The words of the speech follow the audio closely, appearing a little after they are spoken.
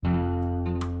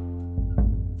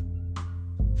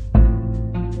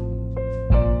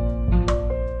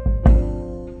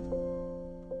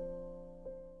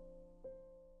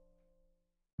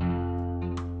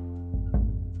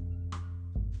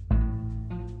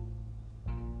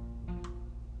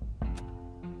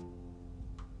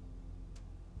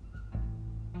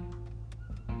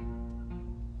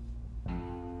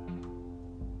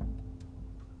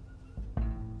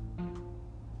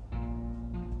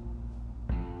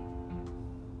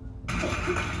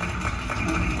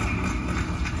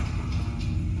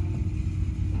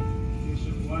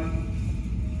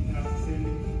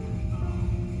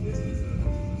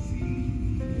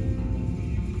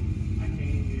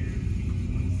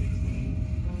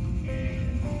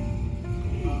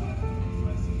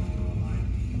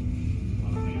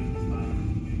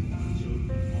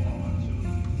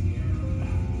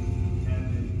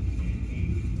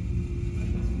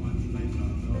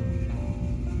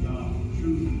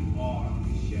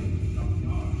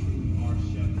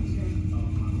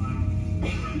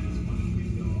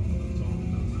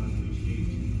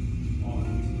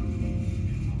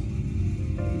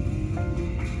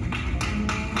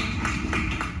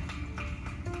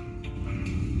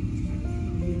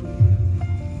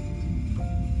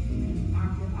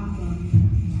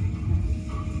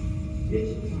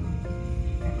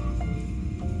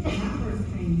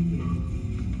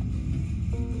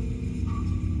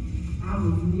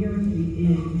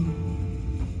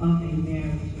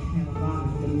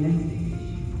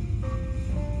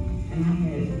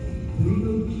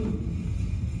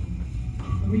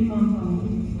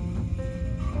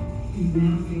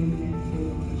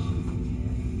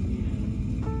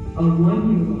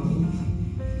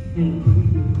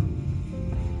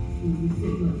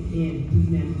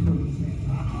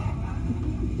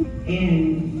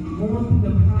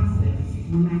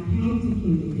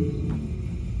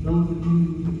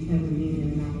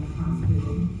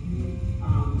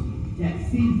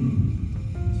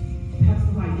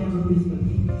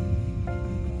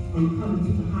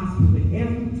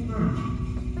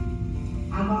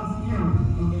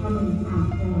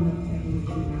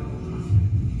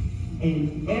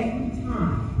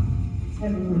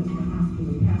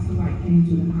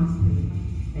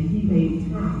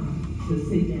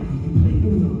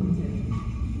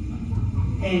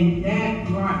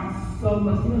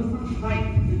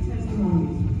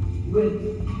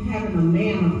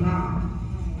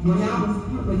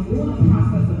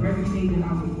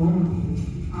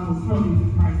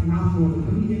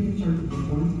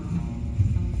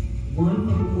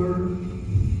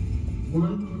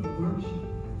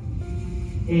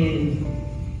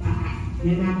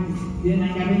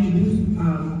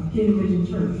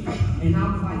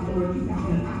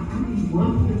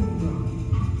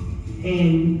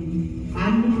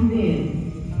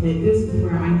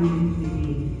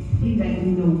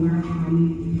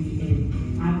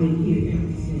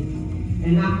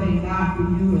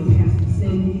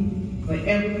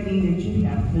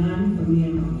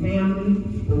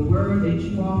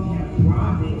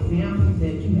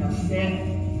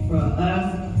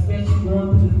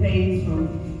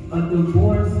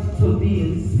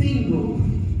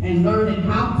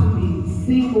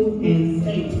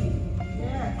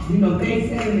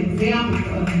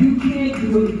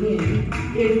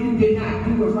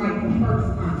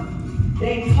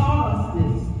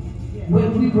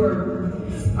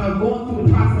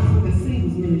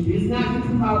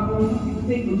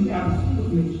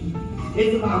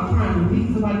It's about trying to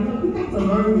meet somebody. No, you got to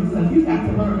learn yourself. You got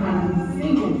to learn how to be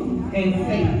single and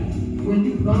safe. When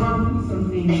you've gone through some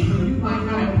things, you might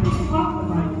not have been taught the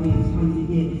right things from the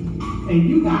beginning. And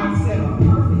you guys set a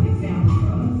perfect example for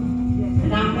us.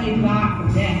 And I thank God for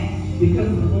that, because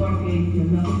the Lord gave you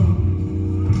another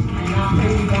one. And I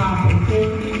thank God for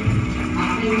Tiffany.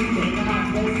 I thank you that God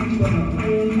bless you with a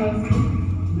praying husband.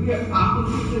 We are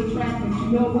opposites attract, but you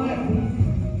know what?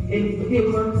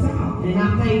 It works out. And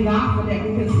I thank God for that,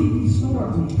 because He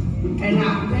restored me. And I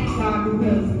thank God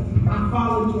because I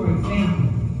followed your example.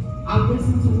 I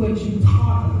listened to what you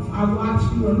taught us. I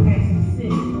watched you and Pastor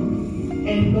Cindy.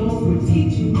 And those were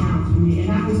teaching grounds for me.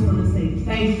 And I just want to say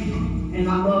thank you. And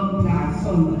I love you guys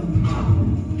so much.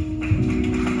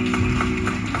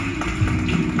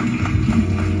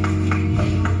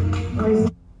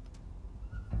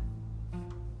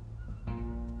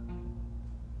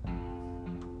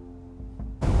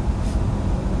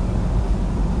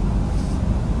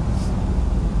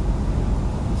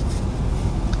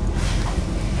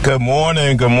 Good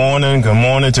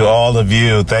morning to all of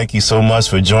you. Thank you so much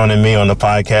for joining me on the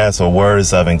podcast for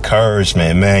Words of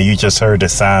Encouragement. Man, you just heard the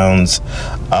sounds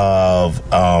of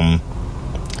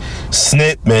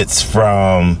snippets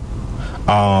from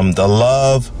the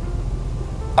Love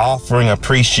Offering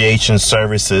Appreciation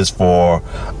Services for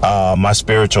my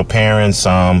spiritual parents,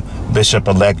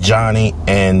 Bishop-elect Johnny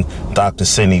and Dr.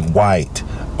 Cindy White,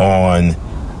 on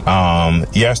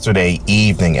yesterday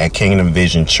evening at Kingdom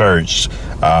Vision Church,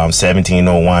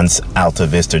 1701 Alta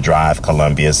Vista Drive,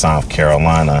 Columbia, South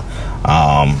Carolina.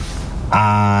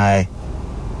 I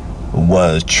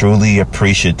was truly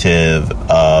appreciative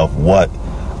of what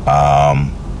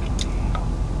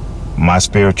my my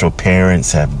spiritual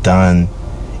parents have done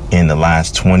in the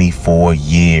last 24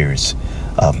 years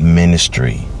of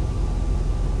ministry.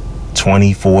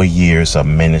 24 years of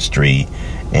ministry,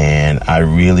 and I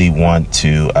really want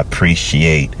to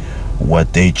appreciate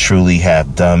what they truly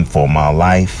have done for my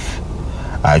life.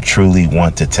 I truly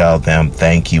want to tell them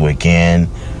thank you again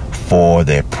for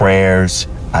their prayers.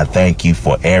 I thank you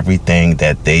for everything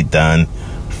that they done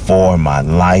for my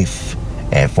life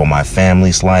and for my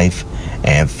family's life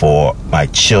and for my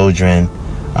children,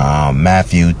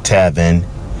 Matthew, Tevin,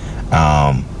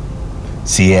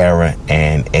 Sierra,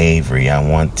 and Avery. I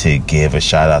want to give a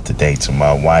shout out today to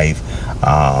my wife,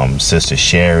 Sister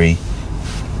Sherry.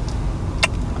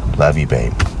 Love you,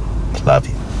 babe. Love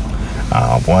you.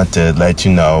 I want to let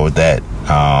you know that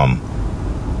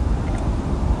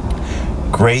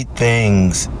great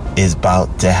things is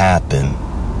about to happen.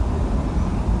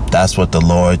 That's what the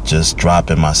Lord just dropped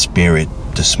in my spirit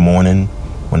this morning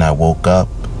when I woke up.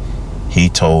 He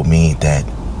told me that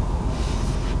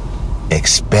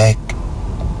expect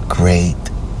great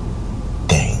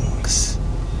things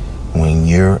when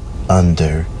you're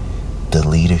under the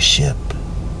leadership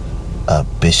of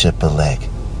Bishop-elect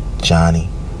Johnny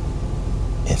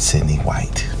and Sydney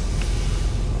White.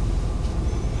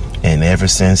 And ever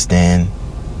since then,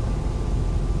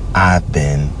 I've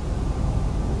been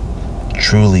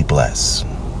truly blessed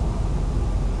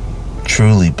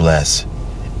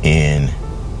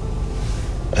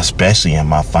especially in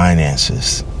my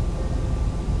finances.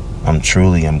 I'm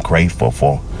grateful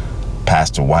for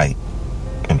Pastor White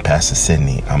and Pastor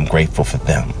Sydney. I'm grateful for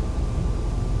them.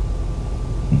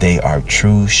 They are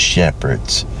true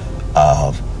shepherds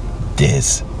of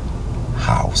this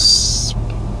house.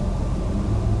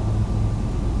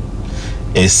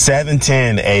 It's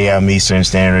 7:10 a.m. Eastern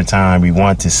Standard Time. We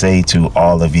want to say to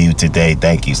all of you today,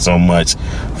 thank you so much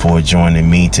for joining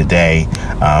me today.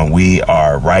 We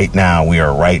are right now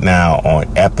on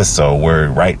episode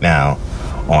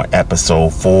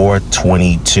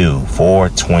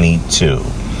 422.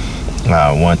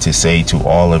 I want to say to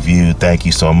all of you, thank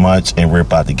you so much. And we're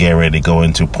about to get ready to go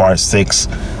into part 6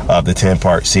 of the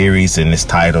 10-part series, and it's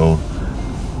titled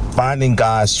Finding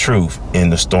God's Truth in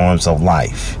the Storms of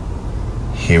Life.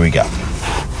 Here we go.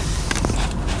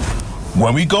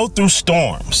 When we go through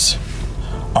storms,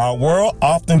 our world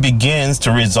often begins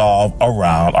to revolve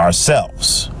around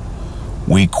ourselves.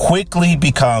 We quickly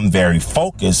become very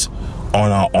focused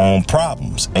on our own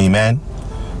problems. Amen.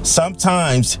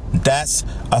 Sometimes that's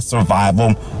a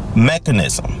survival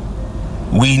mechanism.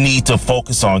 We need to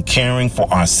focus on caring for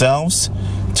ourselves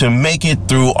to make it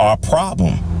through our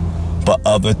problem. But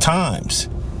other times,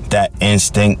 that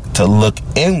instinct to look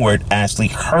inward actually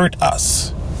hurt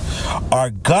us. Our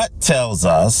gut tells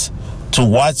us to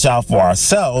watch out for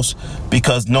ourselves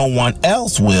because no one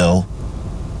else will.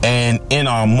 And in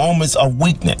our moments of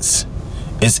weakness,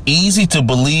 it's easy to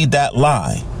believe that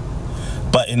lie.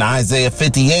 But in Isaiah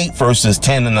 58 verses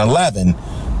 10 and 11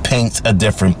 paints a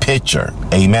different picture.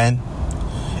 Amen.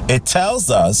 It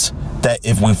tells us that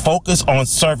if we focus on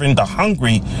serving the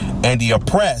hungry and the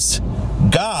oppressed,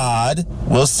 God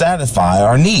will satisfy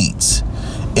our needs.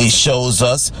 It shows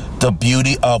us the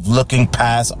beauty of looking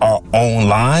past our own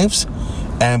lives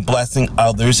and blessing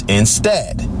others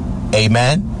instead.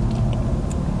 Amen.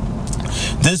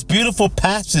 This beautiful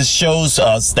passage shows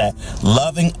us that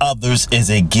loving others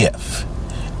is a gift.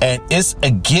 And it's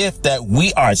a gift that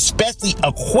we are especially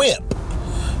equipped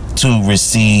to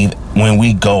receive when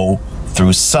we go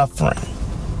through suffering.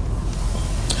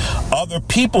 Other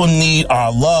people need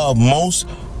our love most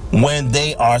when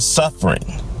they are suffering.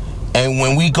 And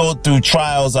when we go through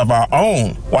trials of our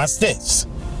own, watch this,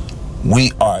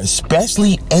 we are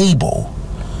especially able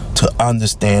to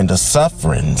understand the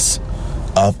sufferings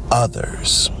of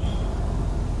others.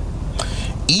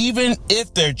 Even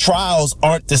if their trials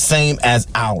aren't the same as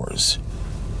ours,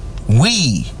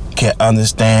 we can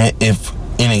understand, if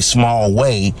in a small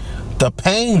way, the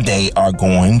pain they are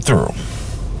going through.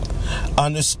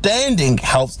 Understanding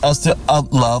helps us to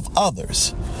love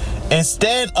others.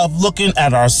 Instead of looking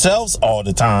at ourselves all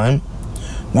the time,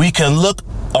 we can look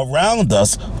around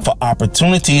us for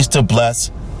opportunities to bless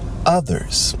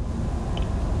others.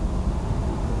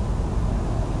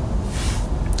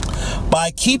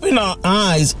 By keeping our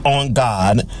eyes on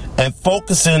God and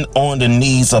focusing on the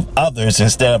needs of others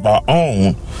instead of our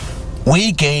own,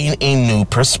 we gain a new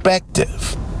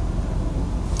perspective.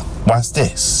 Watch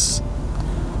this.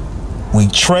 We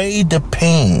trade the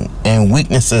pain and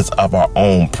weaknesses of our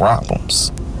own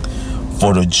problems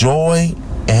for the joy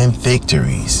and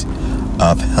victories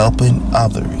of helping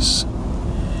others.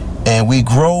 And we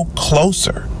grow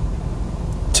closer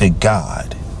to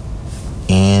God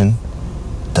in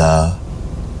the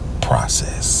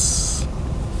process.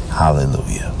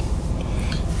 Hallelujah.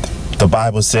 The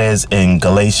Bible says in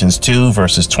Galatians 2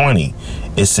 verses 20,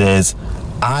 it says,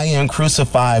 I am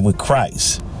crucified with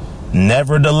Christ.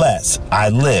 Nevertheless, I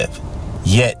live,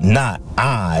 yet not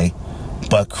I,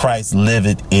 but Christ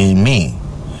liveth in me.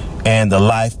 And the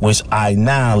life which I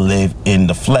now live in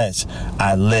the flesh,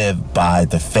 I live by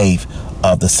the faith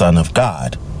of the Son of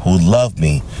God, who loved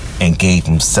me and gave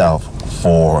himself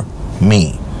for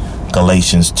me.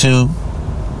 Galatians 2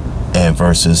 and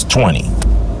verses 20.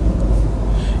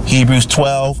 Hebrews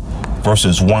 12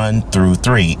 verses 1 through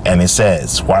 3. And it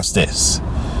says, watch this.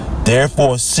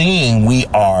 Therefore, seeing we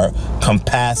are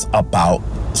compassed about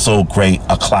so great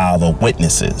a cloud of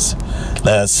witnesses,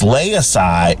 let us lay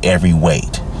aside every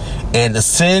weight and the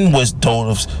sin which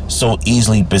doth so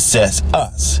easily besets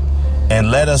us,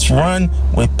 and let us run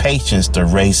with patience the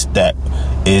race that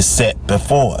is set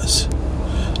before us.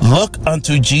 Look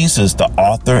unto Jesus, the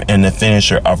author and the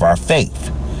finisher of our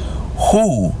faith,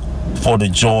 who for the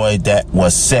joy that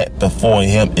was set before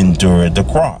him endured the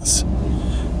cross,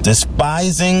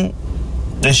 despising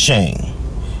the shame,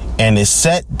 and is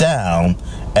set down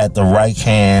at the right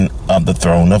hand of the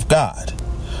throne of God.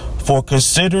 For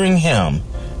considering him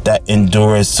that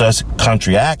endureth such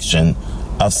contraction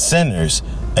of sinners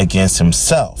against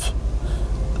himself,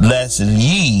 lest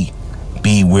ye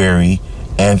be weary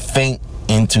and faint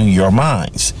into your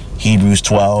minds. Hebrews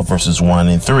 12 verses 1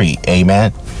 and 3.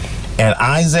 Amen. And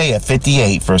Isaiah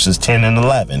 58 verses 10 and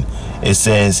 11, it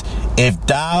says, if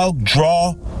thou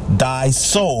draw thy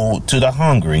soul to the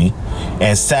hungry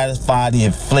and satisfy the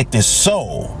afflicted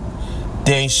soul,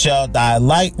 then shall thy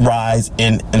light rise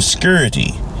in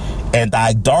obscurity, and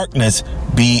thy darkness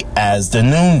be as the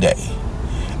noonday.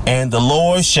 And the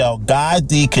Lord shall guide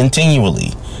thee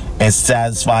continually, and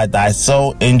satisfy thy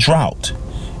soul in drought,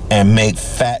 and make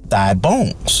fat thy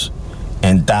bones,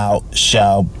 and thou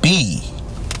shalt be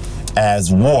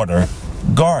as water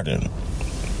garden,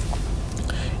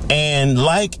 and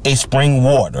like a spring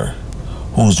water,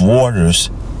 whose waters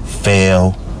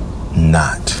fail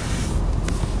not.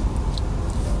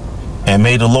 And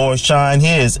may the Lord shine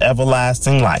his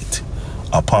everlasting light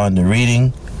upon the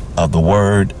reading of the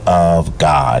word of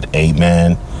God.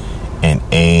 Amen and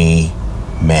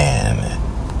amen.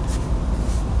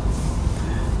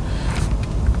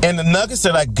 And the nuggets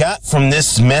that I got from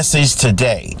this message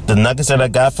today,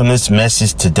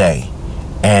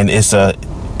 and it's a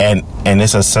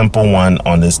simple one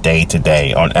on this day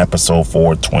today, on episode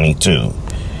 422.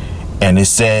 And it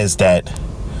says that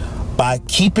by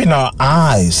keeping our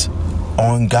eyes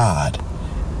on God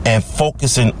and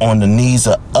focusing on the needs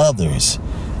of others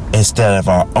instead of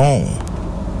our own,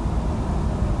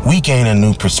 we gain a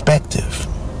new perspective.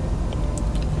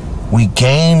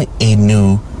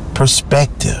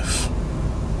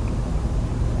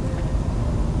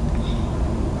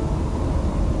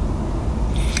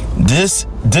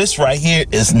 This right here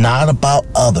is not about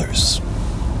others.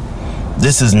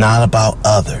 This is not about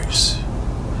others,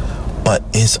 but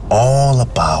it's all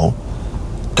about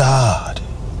God.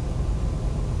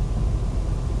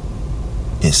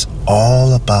 It's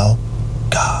all about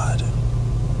God.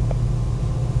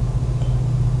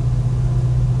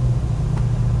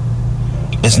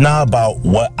 It's not about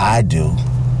what I do.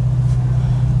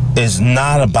 It's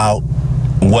not about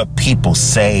what people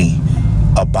say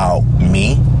about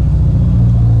me,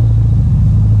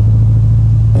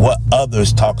 what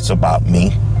others talks about me,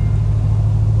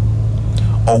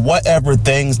 or whatever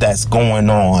things that's going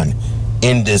on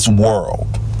in this world.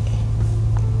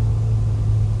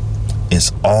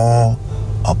 It's all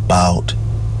about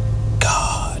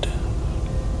God.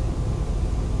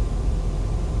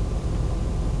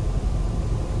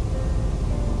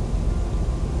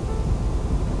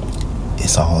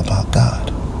 It's all about God.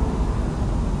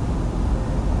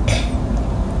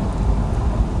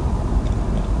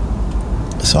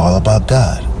 It's all about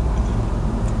God.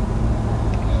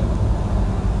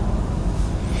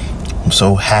 I'm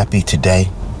so happy today.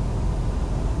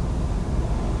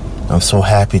 I'm so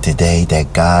happy today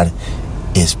that God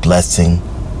is blessing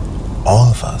all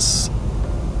of us.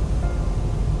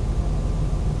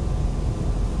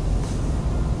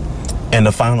 And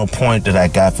the final point that I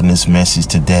got from this message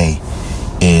today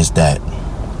is that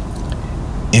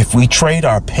if we trade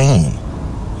our pain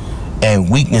and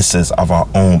weaknesses of our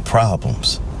own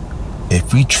problems,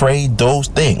 if we trade those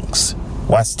things,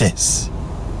 watch this,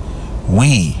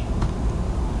 we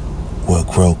will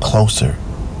grow closer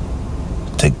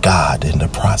to God in the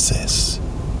process.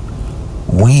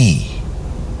 We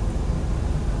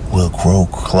will grow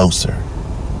closer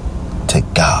to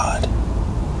God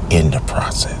in the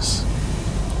process.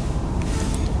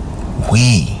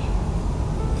 we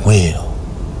will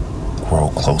grow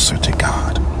closer to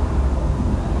God.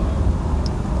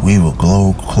 We will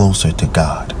grow closer to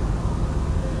God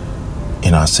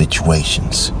in our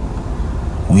situations.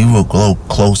 We will grow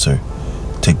closer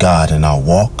to God in our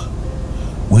walk.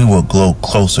 We will grow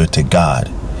closer to God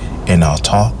in our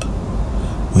talk.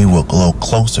 We will grow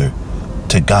closer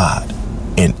to God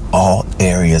in all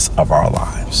areas of our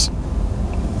lives.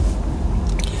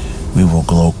 We will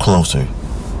grow closer.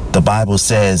 The Bible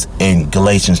says in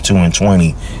Galatians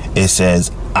 2:20, it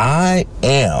says, I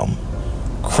am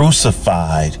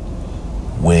crucified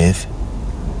with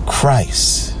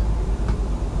Christ.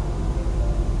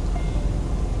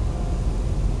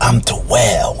 I'm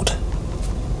dwelled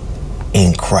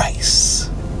in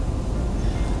Christ.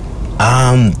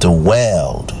 I'm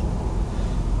dwelled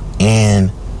in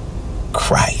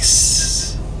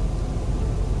Christ.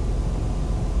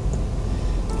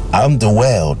 I'm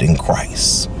dwelled in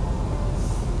Christ.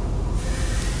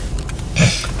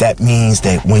 That means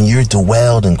that when you're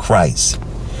dwelled in Christ,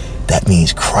 that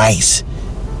means Christ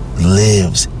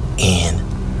lives in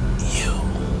you.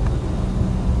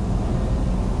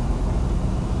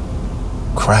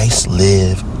 Christ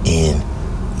lives in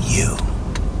you.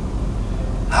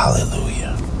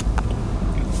 Hallelujah.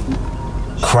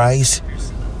 Christ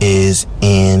is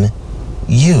in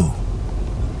you.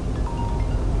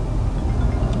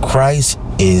 Christ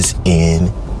is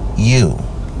in you.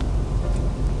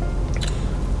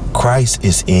 Christ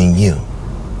is in you.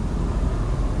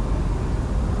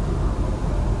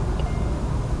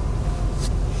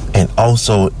 And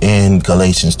also in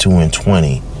Galatians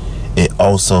 2:20, it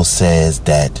also says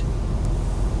that,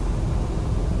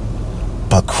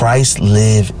 but Christ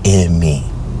live in me,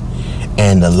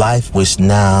 and the life which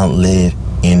now live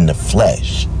in the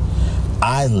flesh,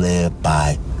 I live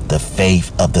by the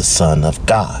faith of the Son of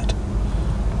God,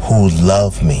 who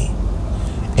loved me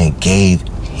and gave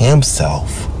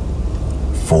himself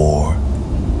for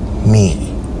me.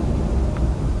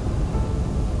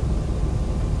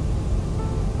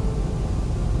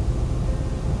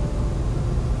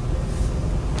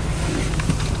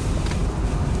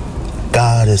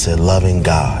 God is a loving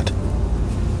God.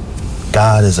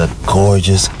 God is a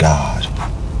gorgeous God.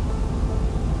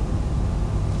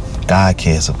 God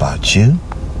cares about you,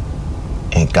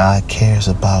 and God cares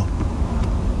about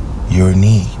your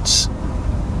needs.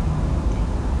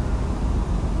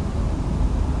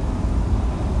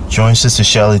 Join Sister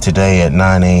Shelley today at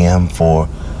 9 a.m. for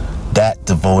That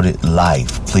Devoted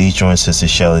Life. Please join Sister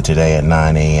Shelley today at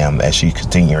 9 a.m. as she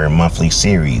continues her monthly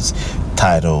series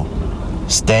titled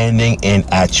Standing in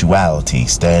Actuality.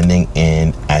 Standing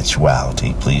in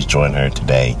Actuality. Please join her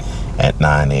today at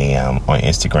 9 a.m. on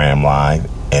Instagram Live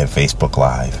and Facebook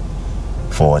Live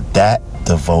for That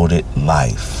Devoted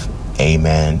Life.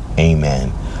 Amen.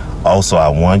 Amen. Also, I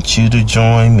want you to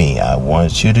join me. I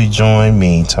want you to join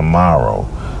me tomorrow.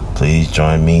 Please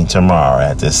join me tomorrow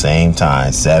at the same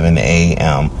time, 7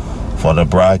 a.m. for the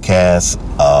broadcast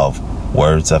of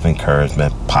Words of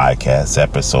Encouragement podcast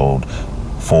episode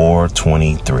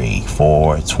 423.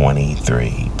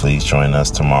 423. Please join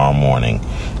us tomorrow morning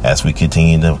as we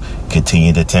continue the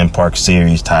 10-part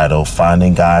series titled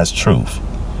Finding God's Truth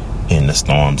in the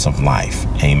Storms of Life.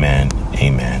 Amen.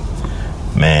 Amen.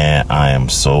 Man, I am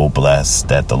so blessed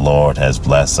that the Lord has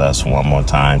blessed us one more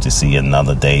time to see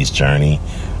another day's journey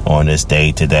on this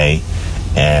day today.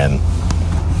 And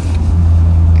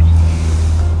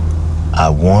I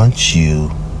want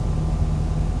you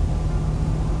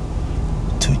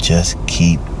to just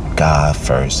keep God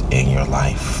first in your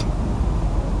life.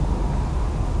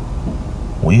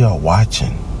 We are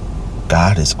watching.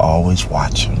 God is always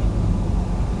watching.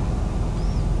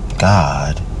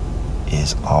 God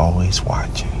is always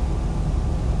watching.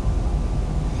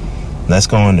 Let's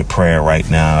go into prayer right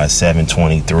now at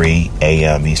 7:23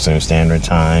 a.m. Eastern Standard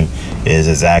Time. It is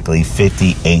exactly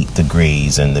 58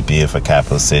 degrees in the beautiful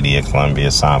capital city of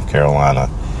Columbia, South Carolina.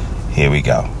 Here we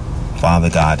go. Father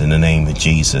God, in the name of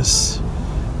Jesus,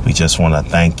 we just want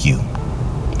to thank you.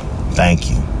 Thank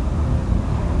you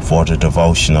for the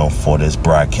devotional for this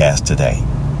broadcast today.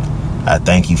 I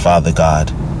thank you, Father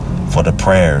God, for the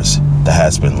prayers that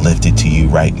has been lifted to you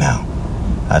right now.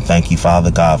 I thank you,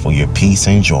 Father God, for your peace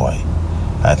and joy.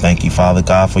 I thank you, Father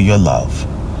God, for your love.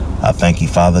 I thank you,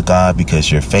 Father God,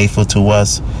 because you're faithful to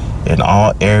us in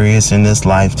all areas in this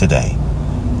life today.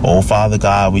 Oh, Father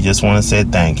God, we just want to say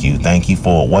thank you. Thank you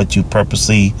for what you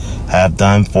purposely have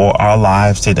done for our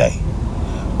lives today.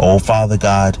 Oh, Father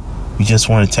God, we just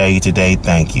want to tell you today,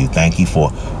 thank you. Thank you for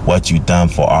what you've done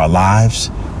for our lives.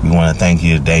 We want to thank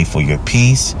you today for your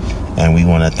peace. And we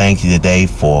want to thank you today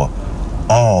for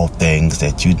all things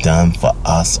that you've done for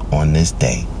us on this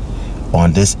day,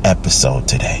 on this episode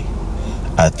today.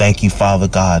 I thank you, Father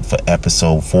God, for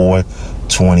episode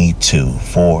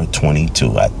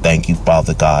 422. I thank you,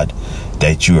 Father God,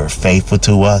 that you are faithful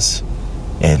to us.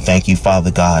 And thank you,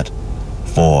 Father God,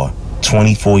 for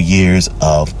 24 years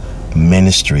of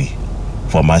ministry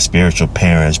for my spiritual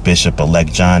parents,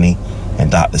 Bishop-elect Johnny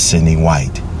and Dr. Sidney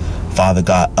White. Father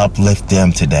God, uplift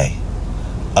them today.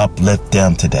 Uplift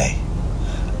them today.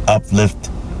 Uplift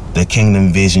the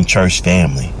Kingdom Vision Church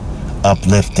family.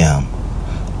 Uplift them.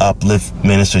 Uplift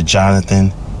Minister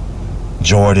Jonathan,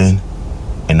 Jordan,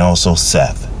 and also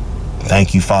Seth.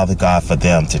 Thank you, Father God, for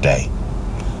them today.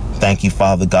 Thank you,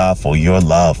 Father God, for your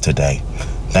love today.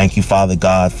 Thank you, Father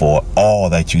God, for all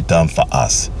that you've done for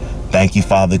us. Thank you,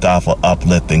 Father God, for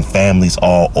uplifting families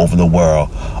all over the world,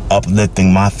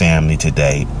 uplifting my family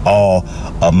today, all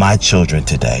of my children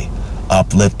today,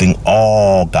 uplifting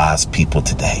all God's people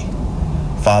today.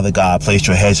 Father God, place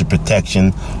your hedge of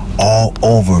protection all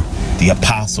over the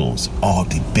apostles, all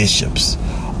the bishops,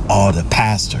 all the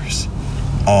pastors,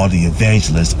 all the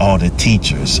evangelists, all the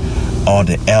teachers, all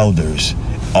the elders,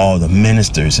 all the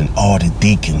ministers, and all the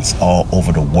deacons all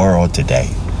over the world today.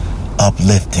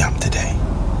 Uplift them today.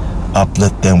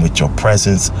 Uplift them with your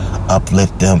presence.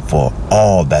 Uplift them for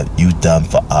all that you've done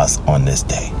for us on this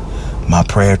day. My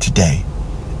prayer today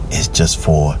is just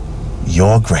for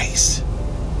your grace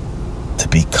to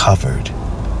be covered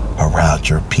around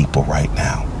your people right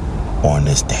now on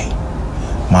this day.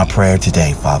 My prayer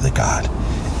today, Father God,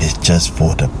 is just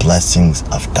for the blessings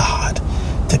of God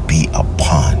to be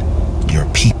upon your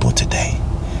people today.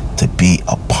 To be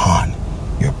upon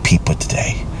your people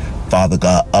today. Father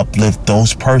God, uplift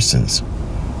those persons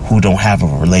who don't have a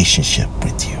relationship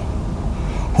with you,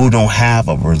 who don't have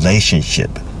a relationship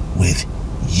with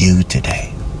you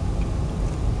today.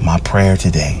 My prayer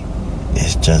today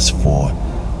is just for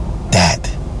that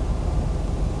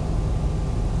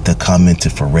to come into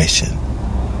fruition,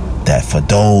 that for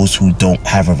those who don't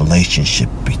have a relationship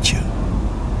with you,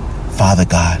 Father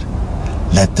God,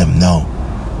 let them know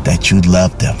that you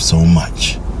love them so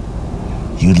much.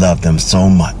 You love them so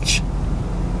much.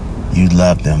 You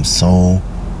love them so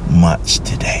much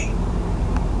today.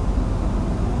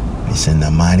 It's in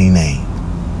the mighty name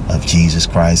of Jesus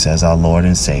Christ as our Lord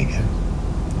and Savior.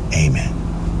 Amen.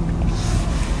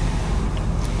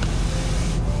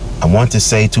 I want to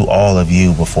say to all of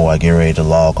you before I get ready to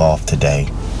log off today,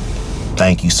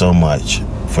 thank you so much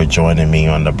for joining me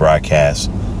on the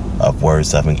broadcast of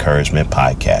Words of Encouragement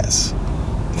podcast.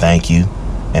 Thank you,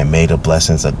 and may the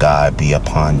blessings of God be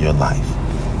upon your life.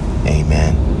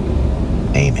 Amen.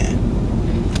 Amen.